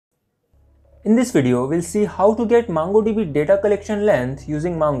In this video, we'll see how to get MongoDB data collection length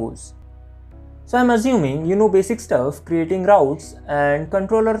using Mongoose. So I'm assuming you know basic stuff, creating routes and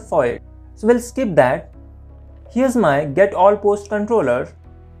controller for it. So we'll skip that. Here's my getAllPost controller.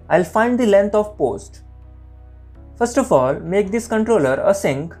 I'll find the length of post. First of all, make this controller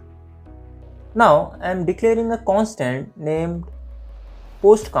async. Now I'm declaring a constant named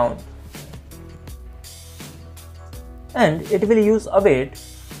post count. And it will use await.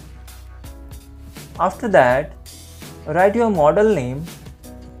 After that, write your model name,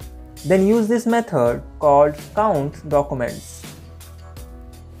 then use this method called countDocuments.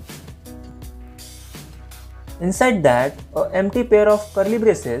 Inside that, an empty pair of curly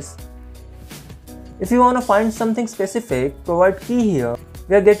braces. If you want to find something specific, provide key here.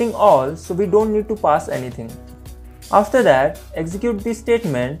 We are getting all, so we don't need to pass anything. After that, execute this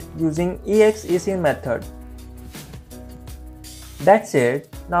statement using execn method. That's it.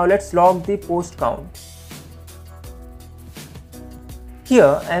 Now let's log the post count.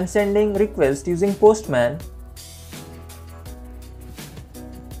 Here I am sending request using Postman.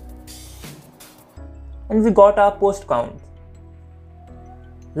 And we got our post count.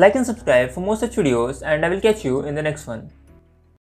 Like and subscribe for more such videos, and I will catch you in the next one.